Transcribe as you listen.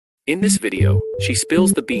In this video, she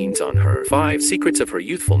spills the beans on her 5 secrets of her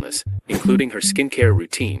youthfulness, including her skincare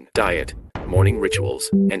routine, diet, morning rituals,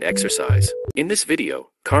 and exercise. In this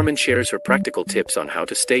video, Carmen shares her practical tips on how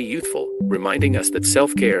to stay youthful, reminding us that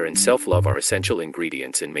self-care and self-love are essential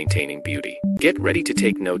ingredients in maintaining beauty. Get ready to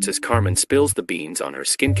take notes as Carmen spills the beans on her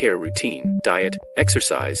skincare routine, diet,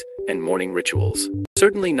 exercise, and morning rituals.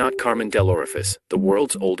 Certainly not Carmen Delorifis, the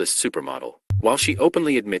world's oldest supermodel. While she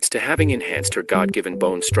openly admits to having enhanced her God-given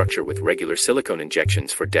bone structure with regular silicone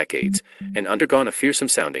injections for decades, and undergone a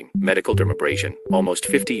fearsome-sounding medical dermabrasion almost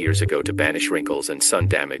 50 years ago to banish wrinkles and sun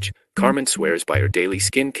damage, Carmen swears by her daily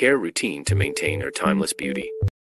skin care routine to maintain her timeless beauty.